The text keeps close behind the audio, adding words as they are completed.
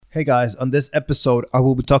Hey guys, on this episode, I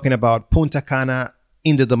will be talking about Punta Cana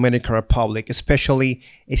in the Dominican Republic, especially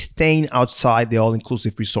staying outside the all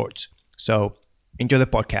inclusive resorts. So enjoy the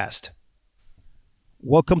podcast.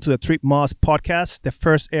 Welcome to the Trip Moss podcast, the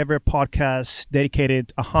first ever podcast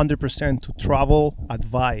dedicated 100% to travel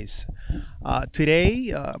advice.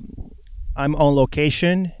 Today, I'm on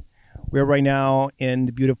location. We're right now in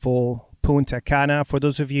the beautiful Punta Cana. For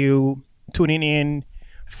those of you tuning in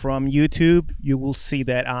from YouTube, you will see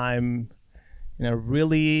that I'm in a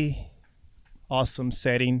really awesome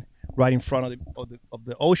setting right in front of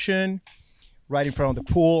the ocean, right in front of the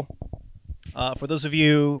pool. For those of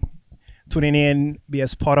you tuning in via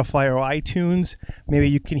Spotify or iTunes, maybe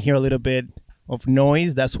you can hear a little bit of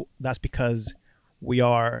noise. That's because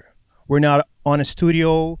we're not on a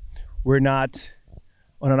studio, we're not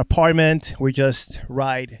on an apartment, we're just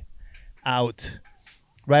right on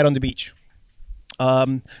the beach.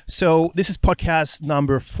 So this is podcast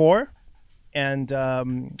number 4, and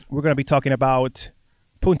we're going to be talking about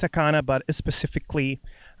Punta Cana, but specifically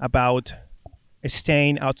about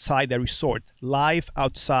staying outside the resort, life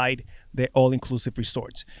outside the all-inclusive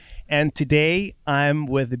resorts. And today I'm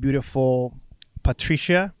with the beautiful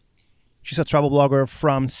Patricia. She's a travel blogger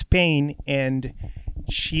from Spain, and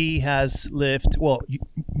she has lived, well, you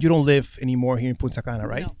don't live anymore here in Punta Cana,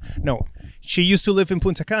 right? No. She used to live in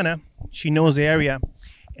Punta Cana. She knows the area,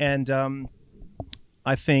 and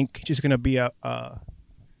I think she's gonna be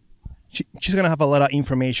she's gonna have a lot of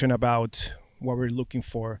information about what we're looking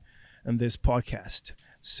for in this podcast.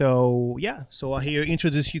 So I here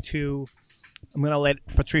introduce you to. I'm gonna let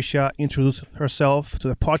Patricia introduce herself to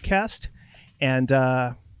the podcast, and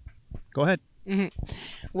go ahead. Mm-hmm.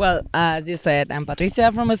 Well, as you said, I'm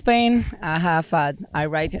Patricia from Spain. I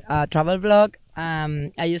write a travel blog.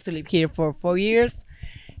 I used to live here for 4 years.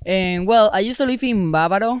 And well, I used to live in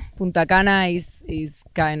Bávaro. Punta Cana is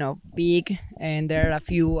kind of big, and there are a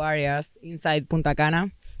few areas inside Punta Cana.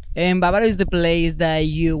 And Bávaro is the place that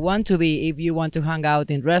you want to be if you want to hang out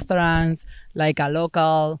in restaurants, like a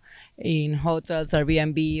local, in hotels,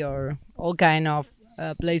 Airbnb, or all kind of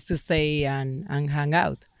place to stay and hang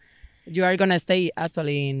out. You are gonna stay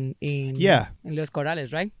actually in Los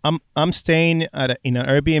Corrales, right? I'm staying in an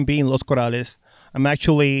Airbnb in Los Corrales.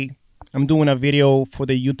 I'm doing a video for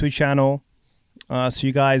the YouTube channel, so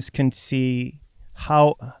you guys can see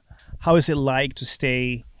how is it like to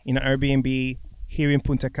stay in an Airbnb here in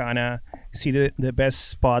Punta Cana, see the best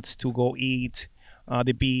spots to go eat,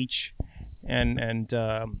 the beach, and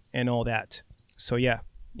all that. So yeah.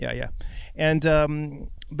 And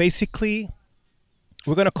basically,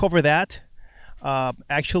 we're gonna cover that.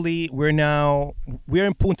 Actually, we're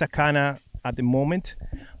in Punta Cana at the moment.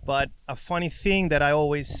 But a funny thing that I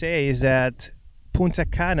always say is that Punta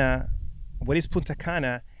Cana, what is Punta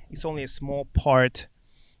Cana, is only a small part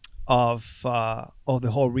of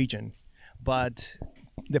the whole region. But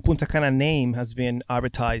the Punta Cana name has been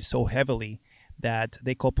advertised so heavily that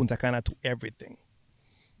they call Punta Cana to everything.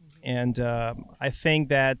 And I think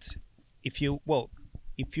that if you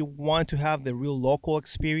want to have the real local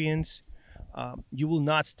experience, you will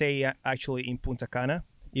not stay actually in Punta Cana.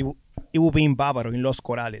 It will be in Bávaro, in Los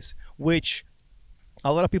Corrales, which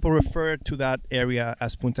a lot of people refer to that area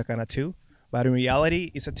as Punta Cana too, but in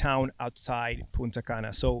reality, it's a town outside Punta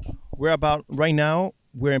Cana. So right now,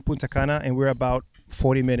 we're in Punta Cana, and we're about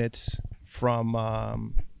 40 minutes from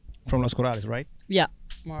Los Corrales, right? Yeah,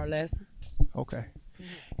 more or less. Okay.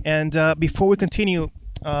 And before we continue,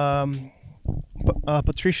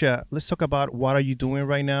 Patricia, let's talk about what are you doing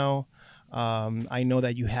right now. I know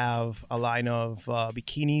that you have a line of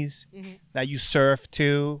bikinis that you surf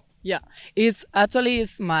too. Yeah, it's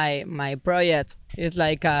my project. It's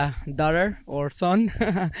like a daughter or son,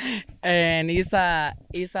 and it's a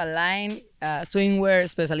line swimwear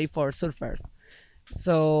especially for surfers.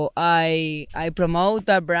 So I promote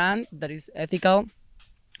a brand that is ethical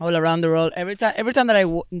all around the world. Every time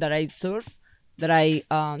that I surf, that I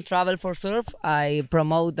travel for surf, I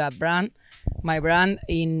promote that brand. My brand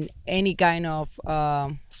in any kind of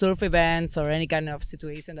surf events or any kind of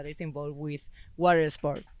situation that is involved with water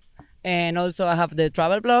sports. And also I have the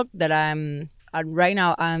travel blog that right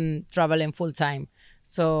now I'm traveling full time.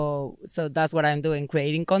 So that's what I'm doing,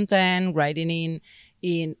 creating content, writing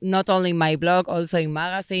in not only my blog, also in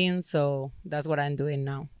magazines. So that's what I'm doing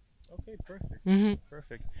now. Okay, perfect. Mm-hmm.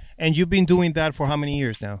 Perfect. And you've been doing that for how many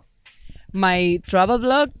years now? My travel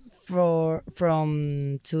blog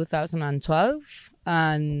from 2012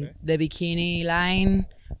 and the bikini line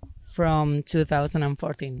from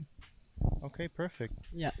 2014. Okay, perfect.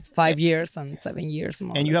 Yeah, it's 5 years and 7 years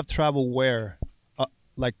more. And you have traveled where?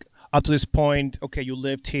 Like up to this point, okay, you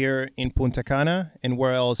lived here in Punta Cana, and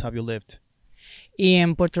where else have you lived?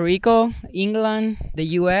 In Puerto Rico, England, the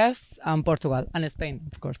US, and Portugal, and Spain,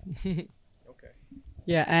 of course. Okay.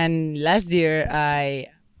 Yeah, and last year I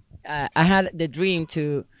had the dream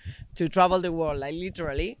to travel the world, like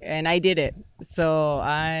literally, and I did it. So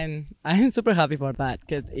I'm super happy for that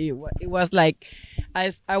because it was like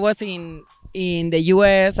I was in the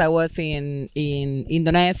US, I was in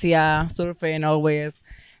Indonesia surfing always,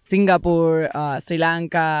 Singapore, Sri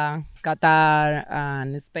Lanka, Qatar,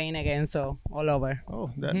 and Spain again. So all over. Oh,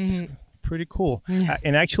 that's pretty cool.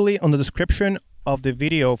 And actually, on the description of the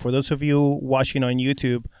video, for those of you watching on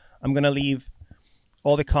YouTube, I'm gonna leave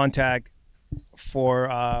all the contact for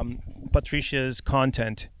Patricia's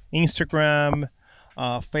content: Instagram,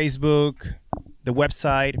 Facebook, the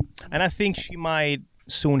website, and I think she might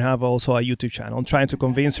soon have also a YouTube channel. I'm trying to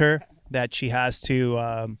convince her that she has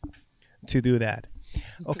to do that.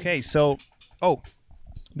 Okay, so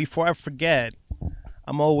before I forget,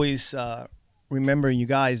 I'm always remembering you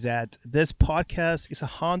guys that this podcast is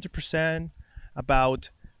 100% about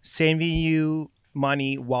saving you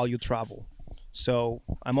money while you travel. So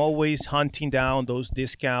I'm always hunting down those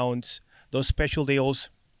discounts, those special deals.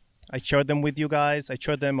 I share them with you guys. I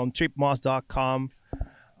share them on tripmoss.com.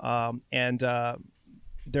 And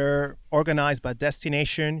they're organized by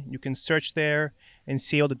destination. You can search there and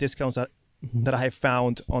see all the discounts that I have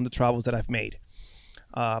found on the travels that I've made.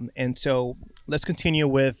 And so let's continue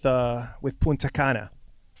with Punta Cana.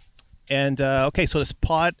 And okay, so the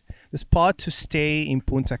spot to stay in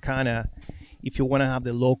Punta Cana, if you want to have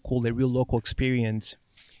the real local experience,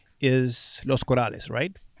 is Los Corrales,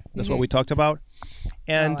 right? That's what we talked about.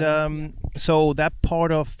 And so that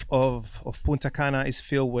part of Punta Cana is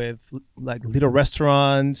filled with like little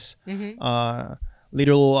restaurants,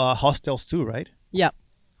 little hostels too, right? Yeah,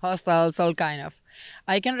 hostels, all kind of.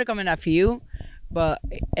 I can recommend a few, but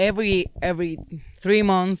every 3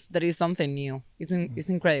 months there is something new. It's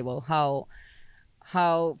incredible how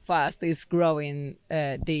fast is growing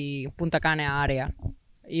the Punta Cana area,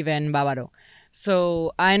 even Bávaro.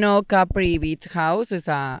 So I know Capri Beach House is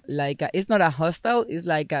it's not a hostel, it's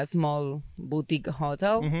like a small boutique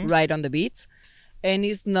hotel right on the beach, and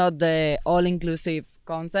it's not the all-inclusive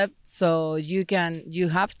concept. So you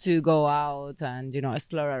have to go out and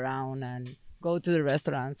explore around and go to the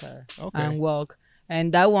restaurants and walk.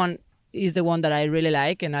 And that one is the one that I really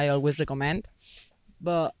like and I always recommend.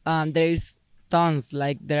 But there's tons,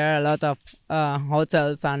 like there are a lot of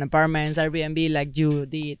hotels and apartments, Airbnb, like you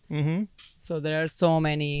did. So there are so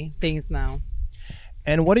many things now.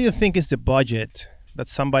 And what do you think is the budget that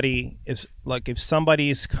somebody is like, if somebody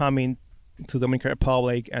is coming to the Dominican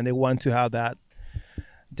Republic and they want to have that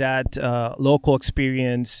local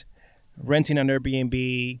experience, renting an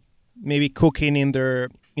Airbnb, maybe cooking in the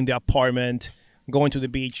apartment, going to the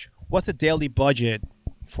beach? What's the daily budget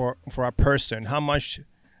for a person? How much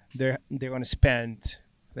they're going to spend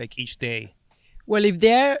like each day? Well, if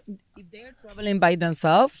they're traveling by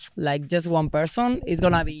themselves, like just one person, it's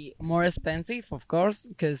gonna be more expensive, of course,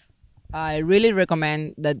 because I really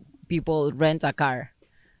recommend that people rent a car.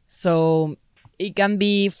 So it can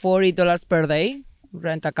be $40 per day,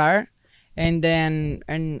 rent a car, and then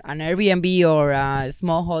an Airbnb or a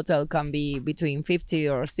small hotel can be between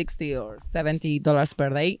 $50 or $60 or $70 per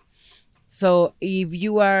day. So if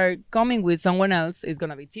you are coming with someone else, it's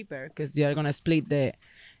gonna be cheaper because you are gonna split the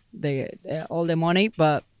all the money.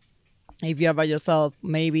 But if you are by yourself,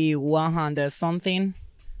 maybe 100 something.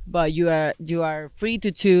 But you are free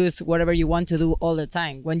to choose whatever you want to do all the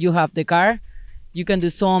time. When you have the car, you can do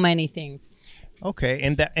so many things. Okay,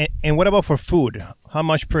 and what about for food? How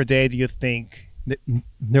much per day do you think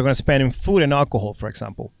they're gonna spend in food and alcohol, for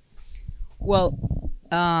example? Well,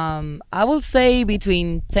 I will say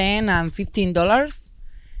between $10 and $15.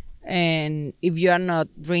 And if you are not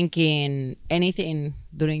drinking anything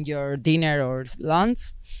during your dinner or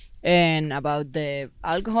lunch, and about the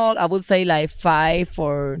alcohol, I would say like $5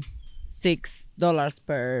 or $6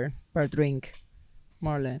 per drink,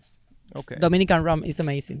 more or less. Okay. Dominican rum is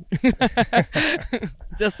amazing.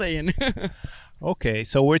 Just saying. Okay,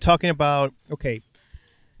 so we're talking about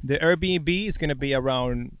the Airbnb is gonna be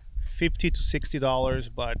around $50 to $60,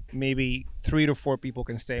 but maybe 3 to 4 people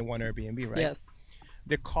can stay in one Airbnb, right? Yes.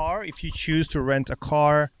 The car, if you choose to rent a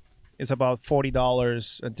car, is about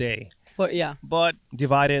 $40 a day. But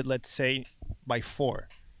divided, let's say, by 4.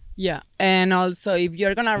 Yeah, and also if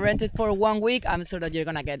you're gonna rent it for 1 week, I'm sure that you're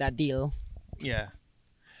gonna get a deal. Yeah,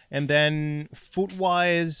 and then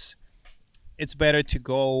food-wise, it's better to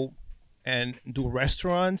go and do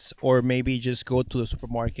restaurants, or maybe just go to the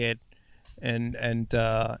supermarket and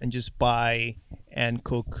just buy and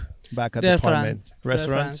cook back at the apartment.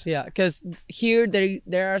 Restaurants. Yeah, because here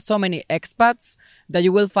there are so many expats that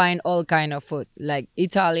you will find all kind of food, like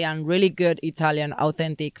Italian, really good Italian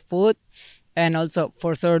authentic food, and also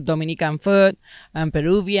for sure Dominican food and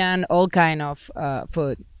Peruvian, all kind of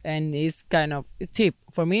food, and it's kind of cheap.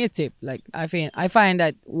 For me, it's cheap. Like I find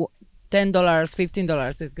that $10,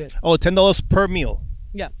 $15 is good. Oh, $10 per meal.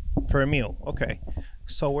 Yeah. Per meal. Okay.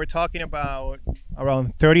 So we're talking about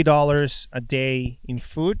around $30 a day in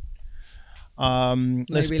food.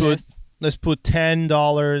 Maybe less. Let's put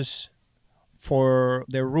 $10 for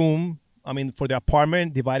the room. I mean, for the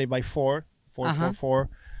apartment divided by 4.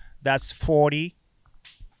 That's 40.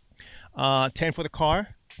 10 for the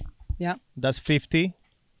car. Yeah. That's 50.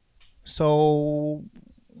 So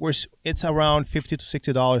it's around $50 to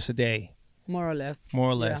 $60 a day. More or less.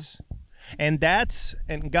 And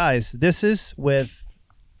guys, this is with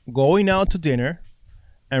going out to dinner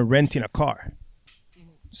and renting a car.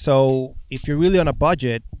 So if you're really on a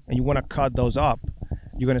budget and you want to cut those up,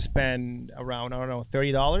 you're going to spend around, I don't know,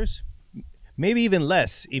 $30, maybe even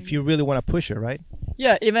less if you really want to push it, right?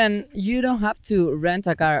 Yeah, even you don't have to rent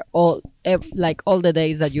a car all the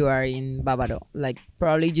days that you are in Bávaro. Like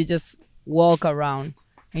probably you just walk around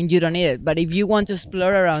and you don't need it. But if you want to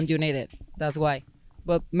explore around, you need it. That's why.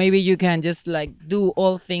 But maybe you can just like do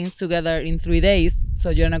all things together in 3 days. So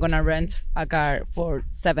you're not going to rent a car for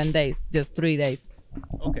 7 days, just 3 days.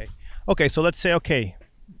 Okay. So let's say,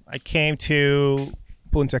 I came to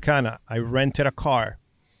Punta Cana. I rented a car.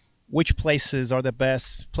 Which places are the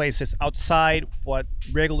best places outside what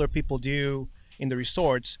regular people do in the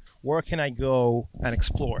resorts? Where can I go and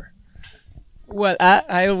explore? Well,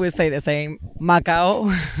 I always say the same.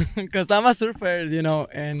 Macau, because I'm a surfer,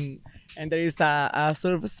 and there is a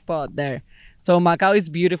surf spot there. So Macau is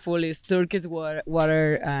beautiful. It's turquoise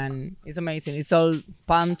water, and it's amazing. It's all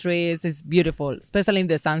palm trees. It's beautiful, especially in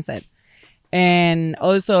the sunset. And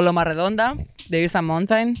also Loma Redonda, there is a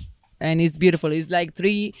mountain, and it's beautiful. It's like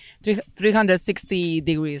 360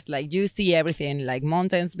 degrees. Like you see everything, like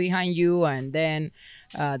mountains behind you, and then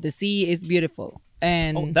the sea is beautiful.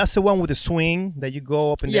 And that's the one with the swing that you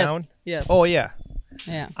go up and down? Yes. Oh, yeah.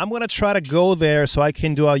 Yeah. I'm going to try to go there so I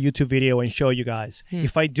can do a YouTube video and show you guys.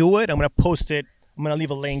 If I do it, I'm going to post it. I'm going to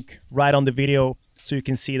leave a link right on the video so you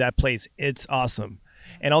can see that place. It's awesome.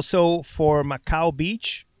 And also for Macau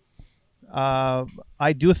Beach,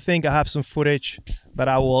 I do think I have some footage that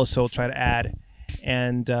I will also try to add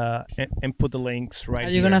and put the links right here.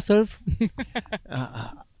 Are you going to surf?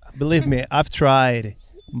 Believe me, I've tried,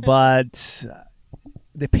 but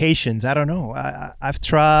the patience, I don't know. I've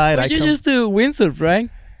tried. But you used to windsurf, right?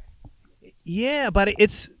 Yeah, but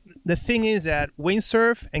the thing is that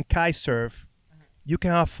windsurf and kite surf, you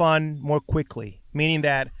can have fun more quickly, meaning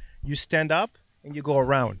that you stand up and you go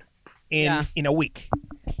around in a week.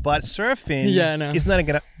 But surfing is not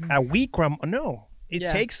gonna a week. No, it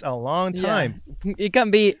takes a long time. Yeah. It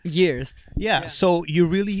can be years. Yeah, so you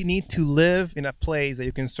really need to live in a place that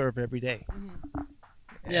you can surf every day.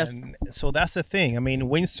 Yes. And so that's the thing. I mean,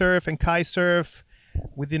 windsurf and kite surf,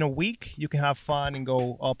 within a week, you can have fun and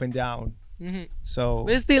go up and down. Mm-hmm. So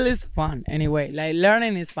but still is fun anyway. Like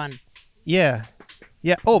learning is fun. Yeah.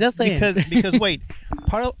 Oh, just because wait,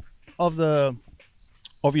 part of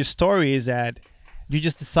your story is that you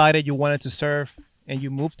just decided you wanted to surf and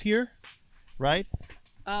you moved here, right?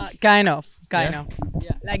 Kind of. Yeah.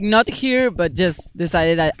 Like not here, but just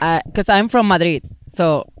decided that because I'm from Madrid,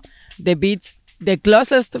 so the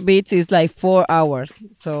closest beach is like 4 hours.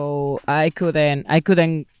 So I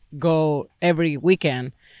couldn't go every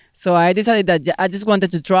weekend. So I decided that I just wanted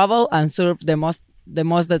to travel and surf the most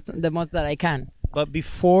that I can. But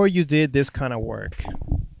before you did this kind of work,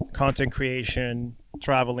 content creation,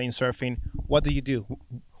 traveling, surfing, what do you do?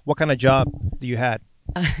 What kind of job do you had?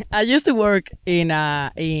 I used to work in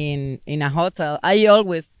a hotel. I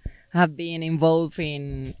always have been involved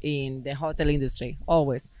in the hotel industry,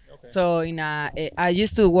 always. Okay. So I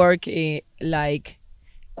used to work in like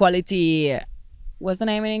quality. What's the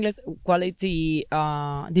name in English? Quality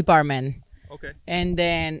department. Okay. And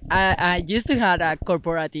then I used to have a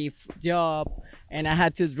corporative job, and I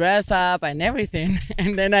had to dress up and everything.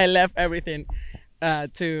 And then I left everything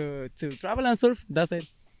to travel and surf. That's it.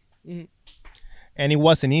 Mm-hmm. And it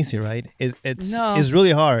wasn't easy, right? No. It's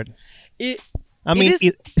really hard. It's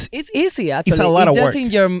easy actually. It's a lot of work.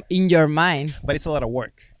 Just in your mind. But it's a lot of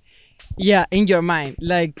work. Yeah, in your mind,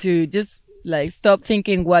 like to just like stop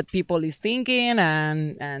thinking what people is thinking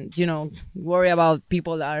and worry about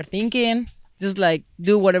people that are thinking. Just like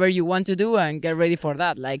do whatever you want to do and get ready for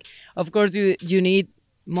that. Like of course you need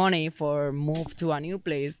money for move to a new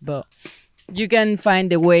place, but you can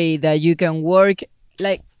find the way that you can work.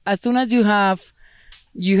 Like as soon as you have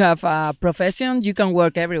a profession, you can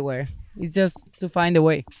work everywhere. It's just to find a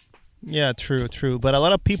way. Yeah, true, true. But a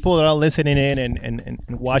lot of people that are listening in and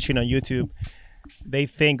watching on YouTube, they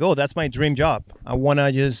think, oh, that's my dream job. I want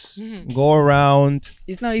to just go around,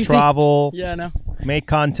 It's not easy. travel, Yeah, no. make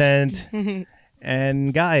content.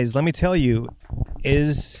 And guys, let me tell you,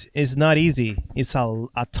 is not easy. It's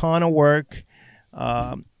a ton of work.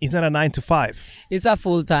 It's not a 9 to 5. It's a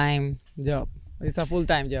full-time job. It's a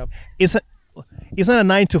full-time job. It's not a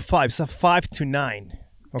 9 to 5. It's a 5 to 9.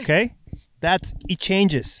 Okay, it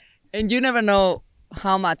changes. And you never know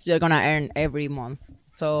how much you're gonna earn every month.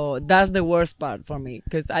 So that's the worst part for me.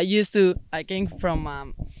 Because I came from,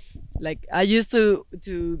 I used to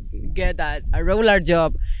get a regular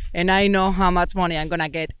job, and I know how much money I'm gonna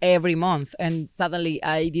get every month. And suddenly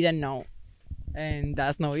I didn't know, and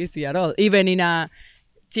that's not easy at all. Even in a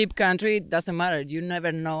cheap country, it doesn't matter. You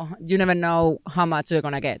never know how much you're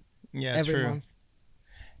gonna get Yeah, every true. month.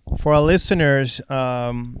 For our listeners,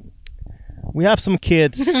 we have some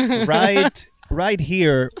kids right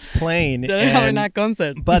here playing. They're having and- a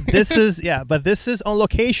concert. but this is on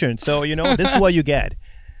location, so this is what you get.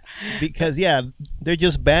 Because they're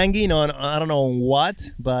just banging on I don't know what,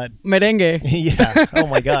 but Merengue. yeah. Oh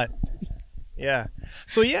my god. Yeah.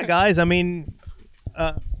 So guys, I mean,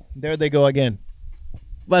 there they go again.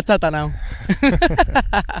 Bachata now.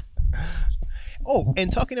 Oh,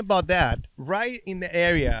 and talking about that, right in the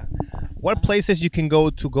area, what places you can go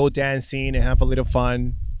to go dancing and have a little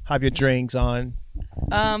fun, have your drinks on?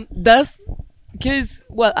 That's because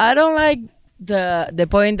I don't like the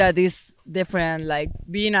point that is different, like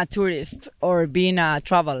being a tourist or being a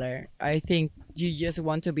traveler. I think you just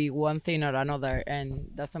want to be one thing or another,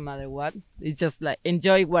 and doesn't matter what. It's just like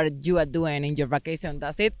enjoy what you are doing in your vacation.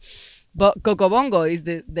 That's it. But Cocobongo is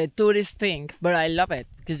the tourist thing, but I love it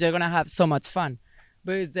because you're gonna have so much fun.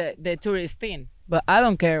 But it's the tourist thing. But I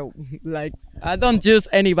don't care. Like I don't choose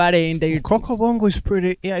anybody in there. Cocobongo is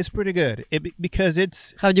it's pretty good. Because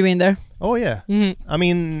it's Have you been there? oh yeah. Mm-hmm. I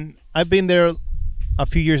mean, I've been there a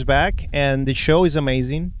few years back, and the show is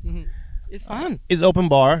amazing. It's fun. It's open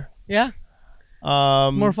bar. Yeah.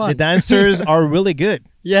 More fun. The dancers are really good.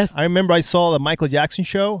 Yes. I remember I saw the Michael Jackson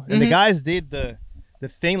show, and the guys did the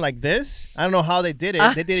thing like this. I don't know how they did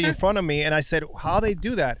it. They did it in front of me, and I said, how they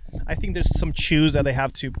do that? I think there's some shoes that they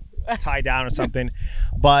have to tie down or something.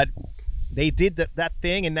 But they did that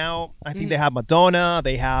thing, and now I think they have Madonna,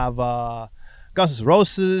 they have Guns N'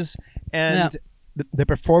 Roses, and the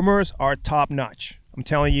performers are top notch. I'm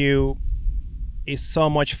telling you, it's so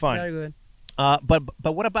much fun. Very good.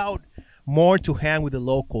 But what about more to hang with the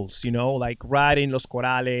locals, like riding Los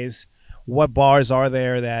Corales? What bars are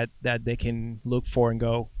there that they can look for and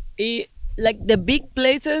go? Like the big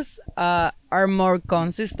places are more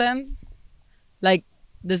consistent. Like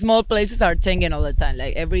the small places are changing all the time.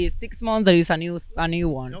 Like every 6 months there is a new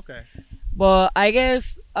one. Okay. But I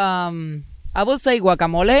guess I would say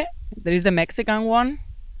Guacamole. There is the Mexican one,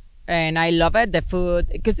 and I love it. The food,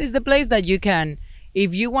 because it's the place that you can,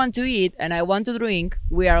 if you want to eat and I want to drink,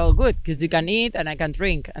 we are all good because you can eat and I can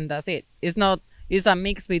drink, and that's it. It's a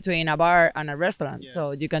mix between a bar and a restaurant,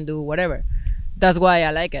 so you can do whatever. That's why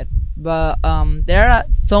I like it. But there are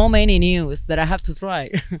so many news that I have to try.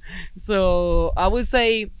 So I would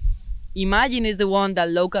say Imagine is the one that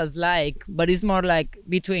locals like, but it's more like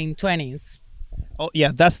between 20s. Oh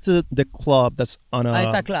yeah, that's the club that's on a.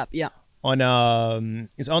 It's a club, yeah. On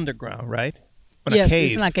it's underground, right? On Yes, a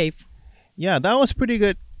cave. it's in a cave. Yeah, that was pretty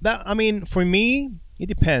good. For me, it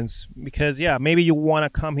depends because maybe you want to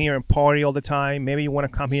come here and party all the time. Maybe you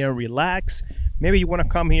want to come here and relax. Maybe you want to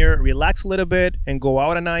come here, relax a little bit, and go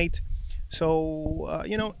out at night. So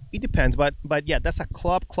it depends. But yeah, that's a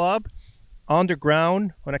club,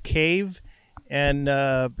 underground on a cave, and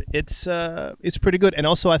it's pretty good. And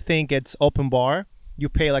also, I think it's open bar. You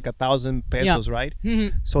pay like 1,000 pesos, right?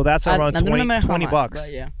 Mm-hmm. So that's around I don't remember how 20 much, bucks.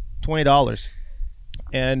 but yeah. $20,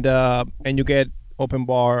 and you get open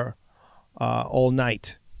bar all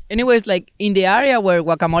night. Anyways, like in the area where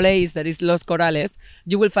Guacamole is, that is Los Corales,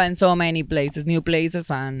 you will find so many places, new places,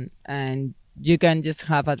 and you can just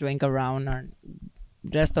have a drink around or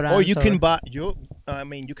restaurants. Or you can buy you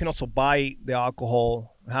can also buy the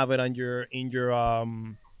alcohol, have it on in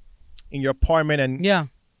your apartment, and Yeah.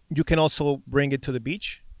 you can also bring it to the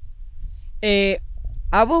beach. I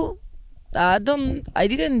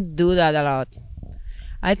didn't do that a lot.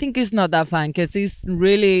 I think it's not that fun because it's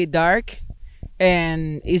really dark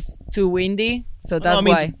and it's too windy. So that's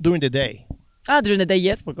why. During the day. During the day,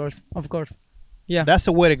 yes, of course. Yeah. That's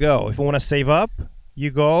the way to go. If you want to save up,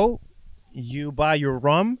 you go, you buy your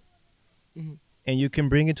rum, and you can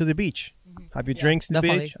bring it to the beach. Have your Yeah, drinks in the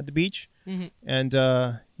definitely. beach, at the beach, Mhm. and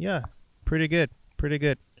yeah, pretty good, pretty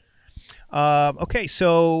good. Okay,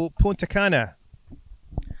 so Punta Cana.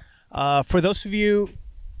 For those of you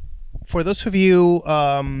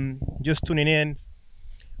just tuning in,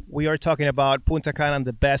 we are talking about Punta Cana and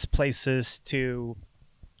the best places to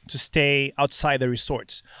stay outside the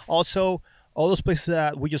resorts. Also, all those places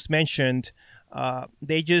that we just mentioned,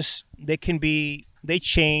 they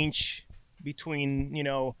change between,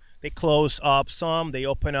 they close up some, they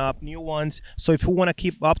open up new ones. So if you want to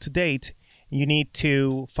keep up to date, you need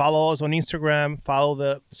to follow us on Instagram,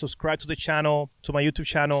 subscribe to the channel, to my YouTube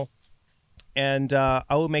channel, and I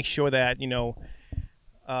will make sure that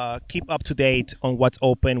keep up to date on what's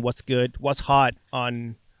open, what's good, what's hot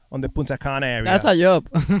on the Punta Cana area. That's a job.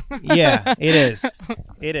 Yeah, it is.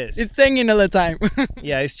 It is. It's changing all the time.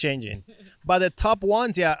 Yeah, it's changing. But the top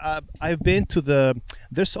ones, I've been to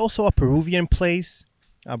there's also a Peruvian place,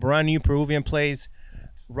 a brand new Peruvian place,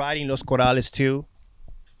 right in Los Corrales too.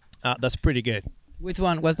 That's pretty good. Which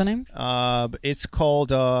one? What's the name? It's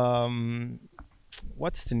called,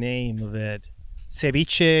 what's the name of it?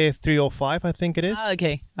 Ceviche 305, I think it is.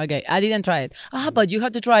 Okay. I didn't try it. But you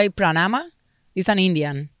have to try Pranama. It's an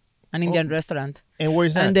Indian restaurant. And where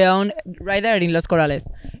is that? And right there in Los Corrales,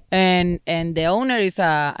 and the owner is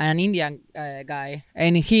an Indian guy,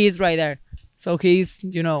 and he is right there, so he's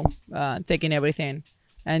taking everything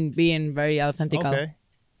and being very authentic. Okay.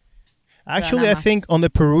 Actually, I Pranama. think on the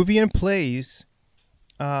Peruvian place,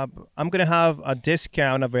 I'm gonna have a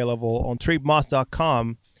discount available on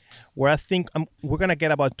tripmoss.com, where I think we're gonna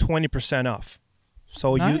get about 20% off.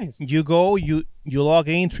 So Nice. you go, you log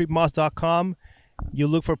in tripmoss.com, you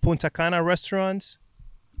look for Punta Cana restaurants,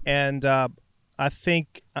 and I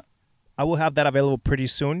think I will have that available pretty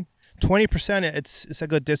soon. 20%, it's a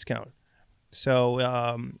good discount. So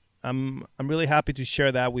I'm really happy to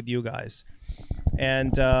share that with you guys.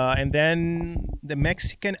 And then the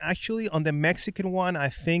Mexican, actually on the Mexican one, I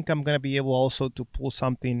think I'm gonna be able also to pull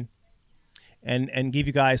something and give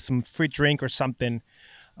you guys some free drink or something,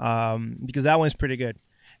 because that one's pretty good,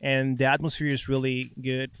 and the atmosphere is really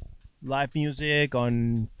good. Live music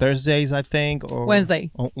on Thursdays, I think, or Wednesday.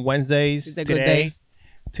 On Wednesdays. It's a good day.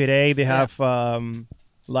 Today they Yeah. have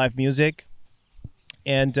live music,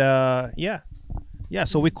 and yeah.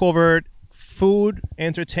 So we covered food,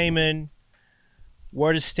 entertainment,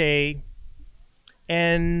 where to stay,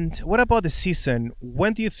 and what about the season?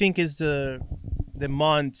 When do you think is the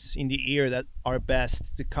months in the year that are best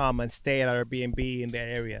to come and stay at Airbnb in that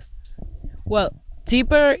area? Well,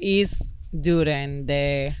 cheaper is during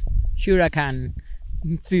the hurricane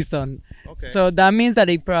season. Okay. So that means that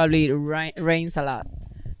it probably rains a lot.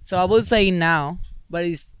 So I would say now, but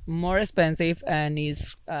it's more expensive, and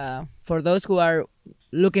it's for those who are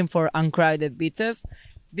looking for uncrowded beaches,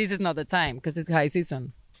 this is not the time because it's high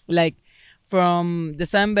season. Like from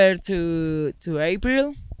December to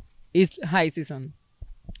April is high season.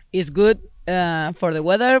 It's good for the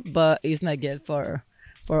weather, but it's not good for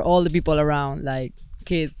all the people around, like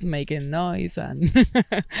kids making noise and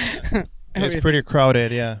It's everything. pretty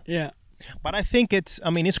crowded, yeah. Yeah. But I think it's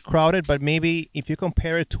crowded, but maybe if you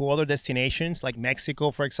compare it to other destinations like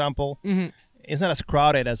Mexico, for example, it's not as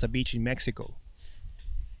crowded as a beach in Mexico.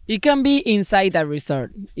 It can be inside the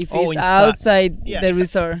resort. If Oh, it's inside. outside Yeah, the it's-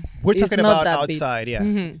 resort, We're it's talking not about that big. outside,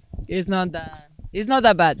 yeah. It's not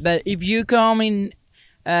that bad. But if you come in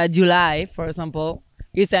July, for example,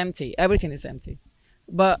 it's empty. Everything is empty.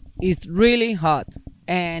 But it's really hot,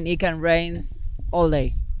 and it can rain all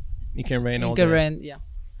day. It can rain all It can day. rain, yeah.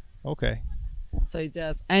 Okay. So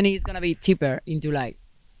and it's gonna be cheaper in July.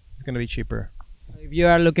 It's going to be cheaper. If you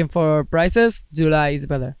are looking for prices, July is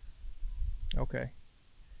better. Okay.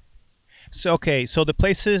 So the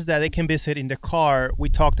places that they can visit in the car, we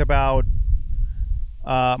talked about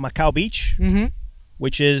Macau Beach, Mm-hmm.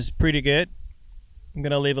 which is pretty good. I'm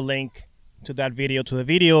gonna leave a link to that video,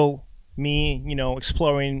 me,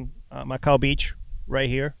 exploring Macau Beach right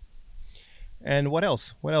here. And what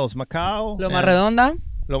else? Macau. Loma and Redonda.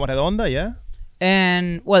 Loma Redonda, yeah.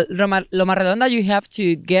 And well, Loma Redonda, you have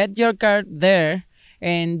to get your car there,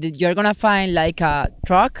 and you're gonna find like a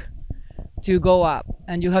truck to go up,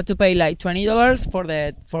 and you have to pay like $20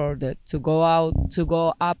 to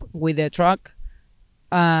go up with the truck.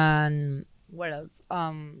 And what else?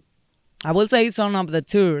 I will say some of the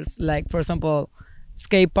tours, like for example,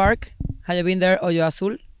 skate park. Have you been there, Hoyo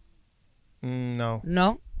Azul? No.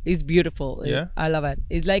 No, it's beautiful. Yeah? I love it.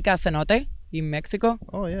 It's like a cenote in Mexico.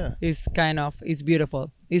 Oh, yeah. It's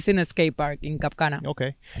beautiful. It's in a skate park in Capcana.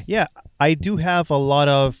 Okay. Yeah, I do have a lot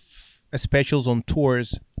of specials on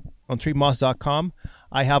tours on treatmoss.com.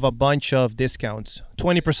 I have a bunch of discounts,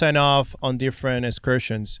 20% off on different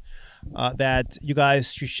excursions. That you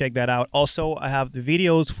guys should check that out. Also, I have the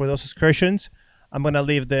videos for those excursions. I'm gonna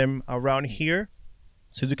leave them around here,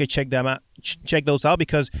 so you can check them out. Check those out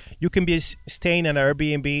because you can be staying at an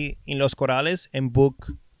Airbnb in Los Corrales and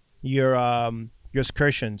book your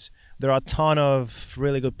excursions. There are a ton of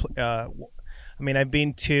really good. I've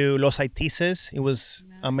been to Los Haitises. It was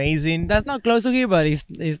amazing. That's not close to here, but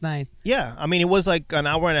it's nice. Yeah, it was like an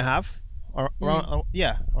hour and a half, or around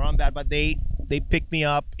around that. But they picked me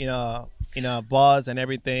up in a bus and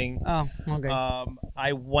everything. Oh, okay.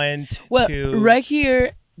 I went to right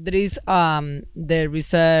here. There is the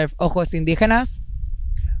reserve Ojos Indígenas.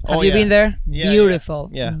 Have you been there? Yeah, beautiful.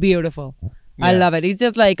 Yeah. Beautiful. Yeah. I love it. It's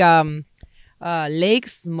just like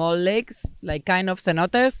lakes, small lakes, like kind of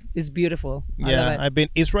cenotes. It's beautiful. I love it. I've been.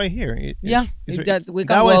 It's right here. It's just we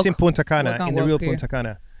can that walk. was in Punta we Cana, can in the walk real here. Punta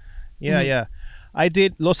Cana. Yeah. I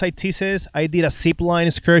did Los Haitises. I did a zip line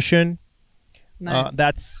excursion. Nice.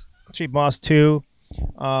 That's Trip Moss too.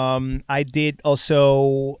 I did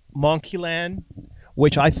also Monkeyland,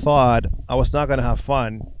 which I thought I was not gonna have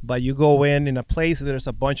fun, but you go in a place there's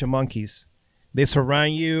a bunch of monkeys. They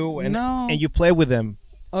surround you and you play with them,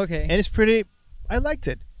 Okay. and it's pretty. I liked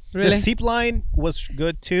it. Really? The zip line was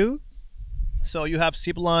good too. So you have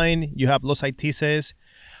zip line, you have Los Haitises.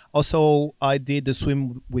 Also, I did the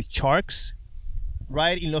swim with sharks.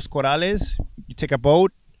 Right in Los Corrales, you take a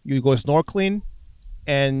boat, you go snorkeling,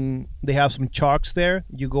 and they have some sharks there.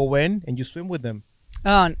 You go in and you swim with them.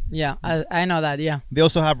 Oh, yeah. I know that. Yeah. They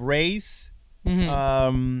also have rays.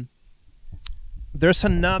 Mhm. There's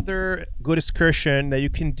another good excursion that you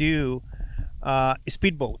can do,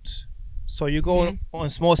 speedboats. So you go on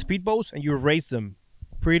small speedboats and you race them.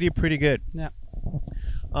 Pretty good. Yeah.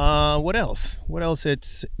 What else?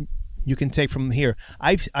 It's you can take from here.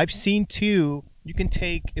 I've seen too. You can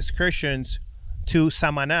take excursions to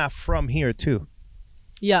Samaná from here too.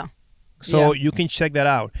 Yeah. So Yeah. you can check that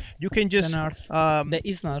out. You can just The north. The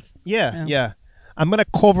east north. yeah. I'm gonna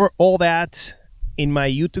cover all that in my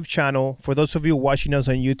YouTube channel. For those of you watching us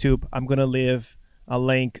on YouTube, I'm gonna leave a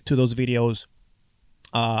link to those videos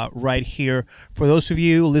right here. For those of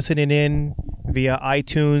you listening in via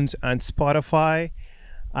iTunes and Spotify,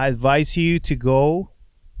 I advise you to go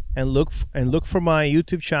and look for my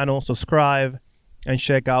YouTube channel, subscribe, and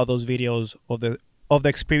check out those videos of the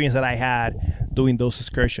experience that I had doing those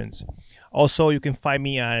excursions. Also, you can find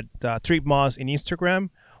me at Trip Moss in Instagram,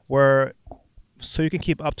 so you can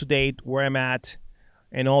keep up to date where I'm at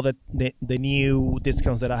and all the new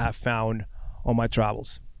discounts that I have found on my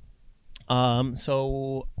travels.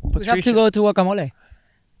 So Patricia, We have to go to Guacamole.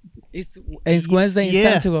 It's Wednesday. It's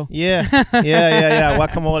time to go. Yeah.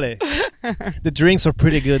 Guacamole. The drinks are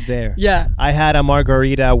pretty good there. Yeah. I had a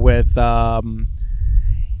margarita with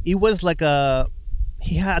it was like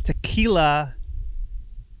he had tequila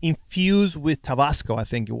infused with Tabasco, I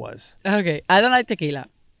think it was. Okay. I don't like tequila,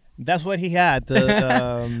 That's what he had.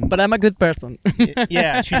 but I'm a good person.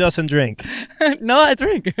 Yeah, she doesn't drink. No, I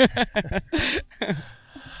drink.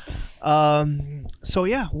 So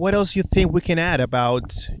yeah, what else you think we can add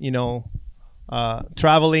about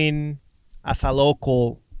traveling as a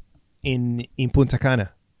local in Punta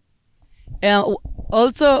Cana? And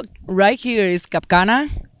also, right here is Capcana.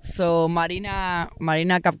 So Marina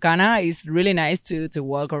Capcana is really nice to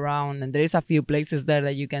walk around, and there is a few places there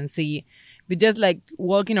that you can see. But just like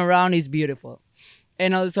walking around is beautiful.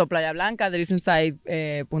 And also Playa Blanca, that is inside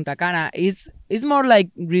Punta Cana, is more like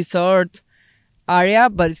resort area,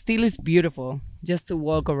 but still is beautiful just to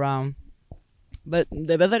walk around. But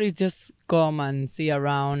the better is just come and see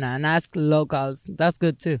around and ask locals. That's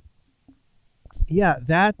good too. Yeah,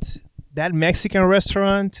 that Mexican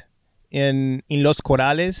restaurant in Los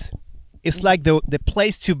Corrales is like the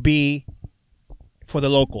place to be for the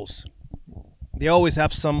locals. They always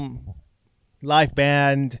have some live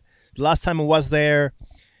band. The last time I was there,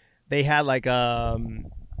 they had like a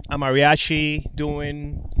mariachi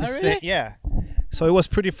doing Oh, this really? thing. Yeah. So it was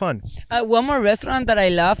pretty fun. One more restaurant that I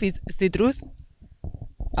love is Citrus.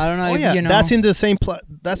 I don't know Oh if yeah, you know. that's in the same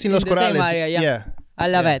that's in Los the same Corrales. area, yeah. I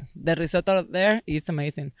love Yeah. it. The risotto there is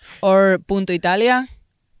amazing. Or Punto Italia.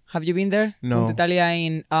 Have you been there? No. Punto Italia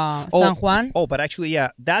in San Juan. Oh, but actually, yeah,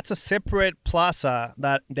 that's a separate plaza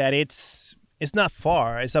that it's not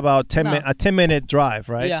far. It's about a 10-minute drive,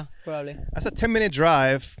 right? Yeah, probably. That's a 10-minute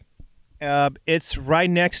drive. It's right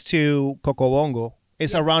next to Cocobongo.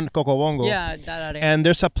 It's around Cocobongo. Yeah, that area. And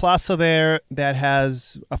there's a plaza there that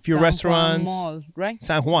has a few San restaurants. Juan Mall, right?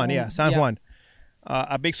 San Juan, yeah, San Juan.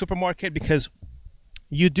 A big supermarket, because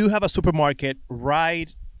you do have a supermarket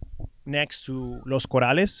right next to Los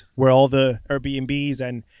Corrales, where all the Airbnbs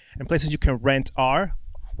and places you can rent are,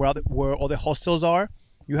 where all the hostels are.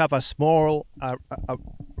 You have a small, a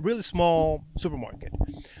really small supermarket.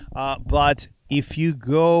 But if you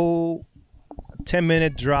go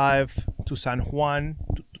 10-minute drive to San Juan,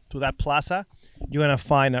 to that plaza, you're going to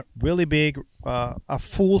find a really big, a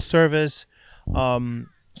full service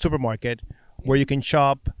supermarket where you can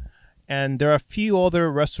shop. And there are a few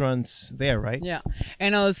other restaurants there, right? Yeah,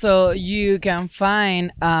 and also you can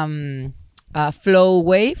find a Flow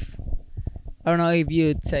Wave. I don't know if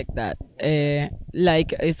you check that.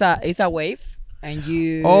 Like it's a wave, and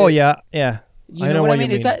you. Oh yeah. You know what I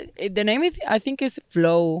mean? Is that the name is? I think it's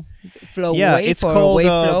Flow Yeah, Wave it's or called, Wave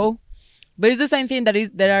Flow, but it's the same thing that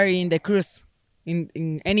are in the cruise.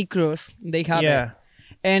 In any cruise they have it.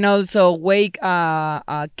 And also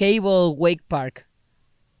cable wake park,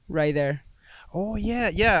 right there. Oh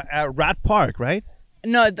yeah. At Rat Park, right?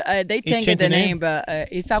 No, they changed the name, but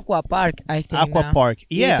it's Aqua Park, I think. Aqua now. Park,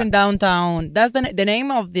 yeah. It's in downtown. That's the name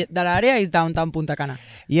of that area is downtown Punta Cana.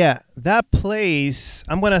 Yeah, that place.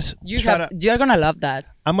 You're gonna love that.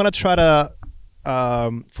 I'm gonna try to.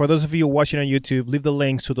 For those of you watching on YouTube, leave the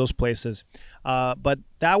links to those places. But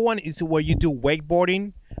that one is where you do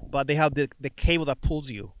wakeboarding, but they have the cable that pulls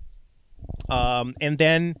you. And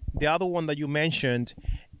then the other one that you mentioned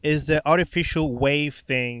is the artificial wave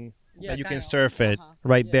thing that you can surf it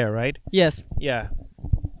there, right? Yes. Yeah,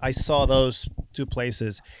 I saw those two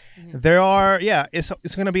places. There are,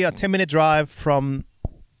 it's going to be a 10-minute drive from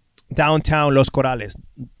downtown Los Corrales.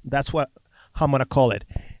 That's how I'm going to call it.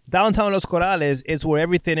 Downtown Los Corrales is where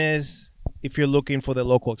everything is if you're looking for the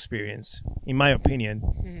local experience, in my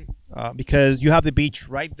opinion. Because you have the beach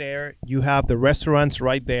right there. You have the restaurants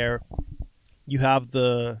right there. You have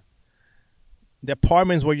the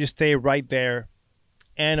apartments where you stay right there.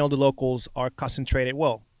 And all the locals are concentrated.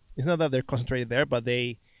 Well, it's not that they're concentrated there, but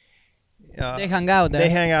they hang out there. They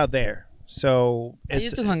hang out there. So I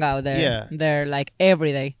used to hang out there. Yeah. There like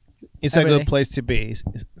every day. It's a good place to be.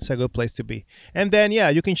 It's a good place to be. And then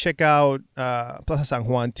you can check out Plaza San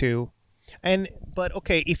Juan too. But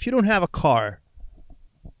okay, if you don't have a car,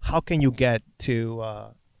 how can you get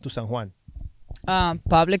to San Juan?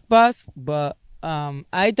 Public bus, but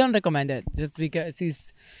I don't recommend it just because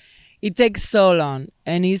it takes so long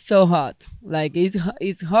and it's so hot. Like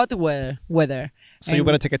it's hot weather. So you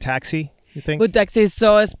better take a taxi, you think? But taxi is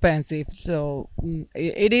so expensive. So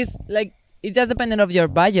it is like it's just dependent of your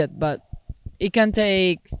budget, but it can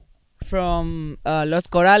take from Los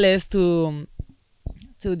Corrales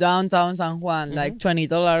to downtown San Juan like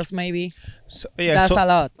 $20 maybe. So, that's a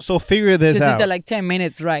lot. So figure this out. It's like 10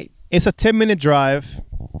 minutes, right? It's a 10-minute drive,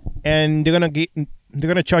 and they're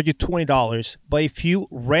gonna charge you $20. But if you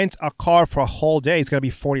rent a car for a whole day, it's gonna be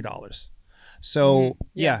 $40. So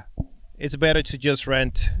it's better to just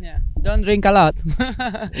rent. Yeah, don't drink a lot.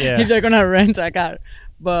 Yeah, if you're gonna rent a car,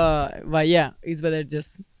 but yeah, it's better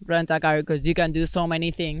just rent a car because you can do so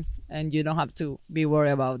many things and you don't have to be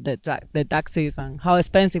worried about the taxis and how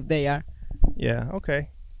expensive they are. Yeah.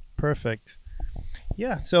 Okay. Perfect.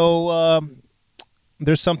 Yeah. So.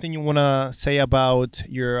 There's something you want to say about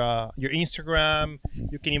your Instagram.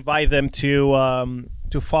 You can invite them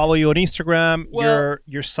to follow you on Instagram,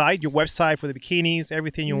 your site, your website for the bikinis,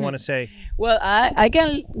 everything you want to say. Well, I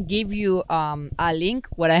can give you a link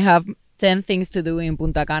where I have 10 things to do in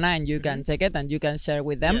Punta Cana, and you can check it and you can share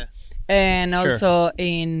with them. Yeah. And also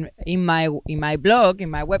in my blog, in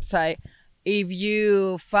my website, if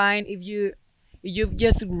you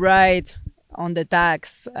just write on the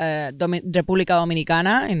tags República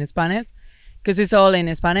Dominicana in Spanish, because it's all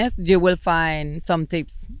in Spanish, you will find some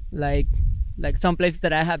tips like some places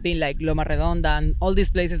that I have been, like Loma Redonda and all these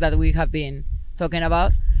places that we have been talking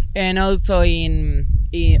about. And also on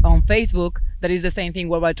Facebook, that is the same thing,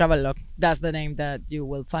 Worldwide Travel Log. That's the name that you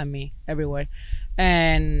will find me everywhere,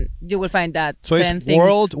 and you will find that. So 10 it's things.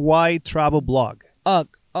 Worldwide Travel Blog.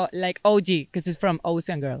 Like OG, because it's from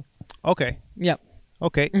Ocean Girl. Okay. Yep.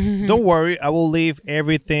 Okay. Don't worry. I will leave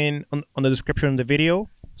everything on the description of the video,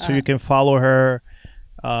 so you can follow her.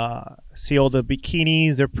 See all the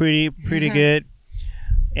bikinis. They're pretty good.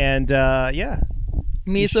 And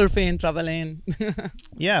me surfing, traveling.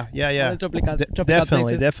 Yeah. Tropical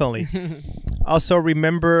Definitely. Also,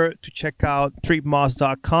 remember to check out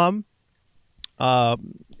tripmoss.com,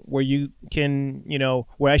 where you can,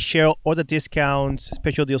 where I share all the discounts,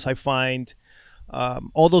 special deals I find.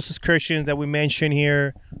 All those excursions that we mentioned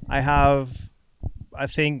here, I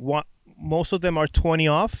think most of them are 20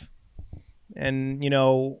 off. And,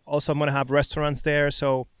 also I'm going to have restaurants there.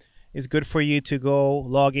 So it's good for you to go,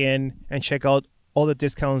 log in, and check out all the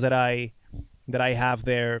discounts that I have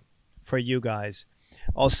there. for you guys.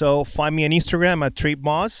 Also, find me on Instagram at Treat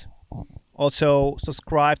Moss. Also,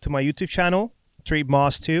 subscribe to my YouTube channel, Treat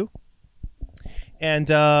Moss too. And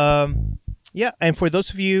yeah, and for those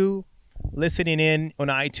of you listening in on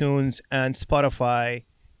iTunes and Spotify,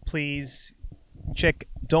 please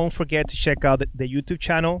don't forget to check out the YouTube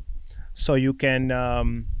channel so you can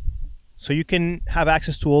have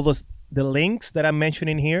access to all the links that I'm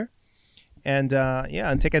mentioning here, and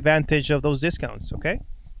and take advantage of those discounts. Okay,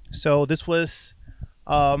 so this was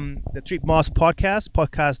the Treat Moss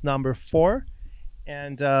podcast number 4,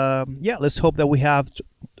 and let's hope that we have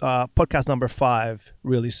podcast number 5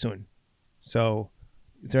 really soon. So,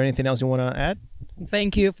 is there anything else you want to add?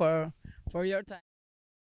 Thank you for your time.